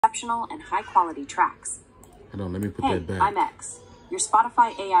exceptional and high-quality tracks. Hold on, let me put Hey, that back. I'm X, your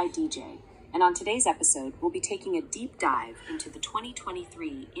Spotify AI DJ, and on today's episode, we'll be taking a deep dive into the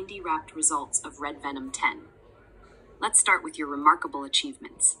 2023 Indie Wrapped results of Red Venom 10. Let's start with your remarkable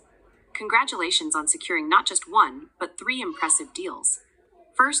achievements. Congratulations on securing not just one, but 3 impressive deals.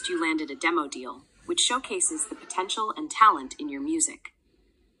 First, you landed a demo deal, which showcases the potential and talent in your music.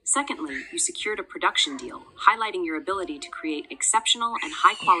 Secondly, you secured a production deal, highlighting your ability to create exceptional and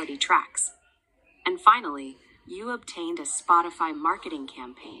high-quality tracks. And finally, you obtained a Spotify marketing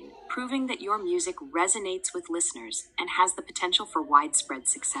campaign, proving that your music resonates with listeners and has the potential for widespread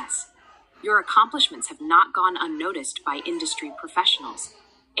success. Your accomplishments have not gone unnoticed by industry professionals.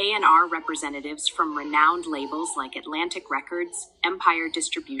 A&R representatives from renowned labels like Atlantic Records, Empire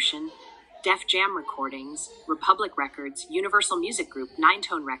Distribution, Def Jam Recordings, Republic Records, Universal Music Group, Nine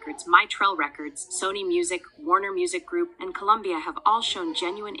Tone Records, Mytrel Records, Sony Music, Warner Music Group, and Columbia have all shown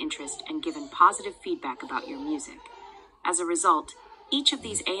genuine interest and given positive feedback about your music. As a result, each of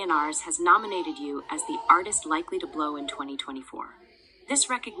these A&Rs has nominated you as the artist likely to blow in 2024. This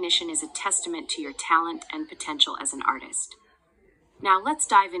recognition is a testament to your talent and potential as an artist. Now let's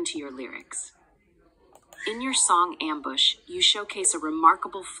dive into your lyrics. In your song Ambush, you showcase a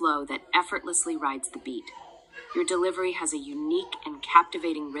remarkable flow that effortlessly rides the beat. Your delivery has a unique and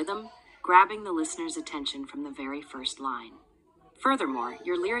captivating rhythm, grabbing the listener's attention from the very first line. Furthermore,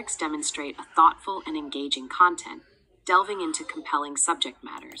 your lyrics demonstrate a thoughtful and engaging content, delving into compelling subject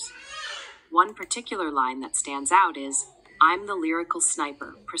matters. One particular line that stands out is, "I'm the lyrical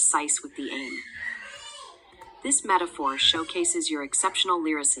sniper, precise with the aim." This metaphor showcases your exceptional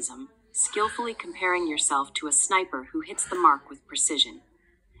lyricism, skillfully comparing yourself to a sniper who hits the mark with precision.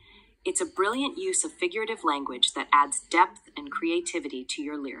 It's a brilliant use of figurative language that adds depth and creativity to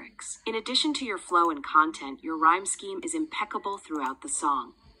your lyrics. In addition to your flow and content, your rhyme scheme is impeccable throughout the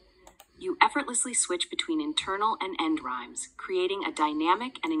song. You effortlessly switch between internal and end rhymes, creating a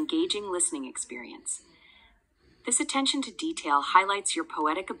dynamic and engaging listening experience. This attention to detail highlights your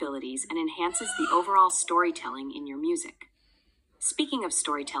poetic abilities and enhances the overall storytelling in your music. Speaking of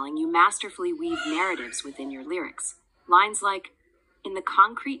storytelling, you masterfully weave narratives within your lyrics. Lines like, "In the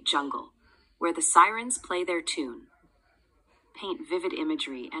concrete jungle, where the sirens play their tune," paint vivid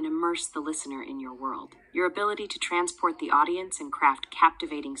imagery and immerse the listener in your world. Your ability to transport the audience and craft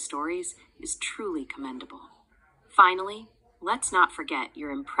captivating stories is truly commendable. Finally, let's not forget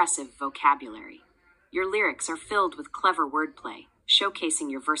your impressive vocabulary. Your lyrics are filled with clever wordplay, showcasing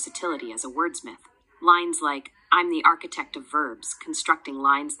your versatility as a wordsmith. Lines like, "I'm the architect of verbs," constructing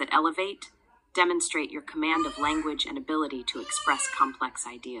lines that elevate, demonstrate your command of language and ability to express complex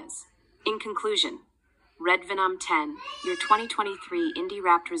ideas. In conclusion, Red Venom 10, your 2023 Indie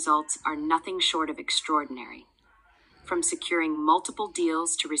Wrapped results are nothing short of extraordinary. From securing multiple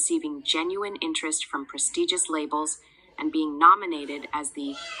deals to receiving genuine interest from prestigious labels and being nominated as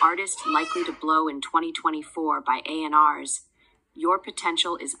the artist likely to blow in 2024 by A&Rs, your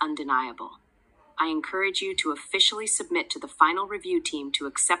potential is undeniable. I encourage you to officially submit to the final review team to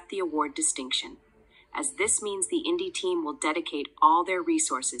accept the award distinction, as this means the indie team will dedicate all their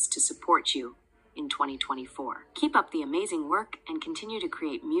resources to support you in 2024. Keep up the amazing work and continue to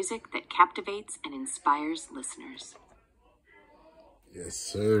create music that captivates and inspires listeners. Yes,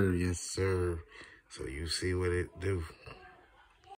 sir. Yes, sir. So you see what it do.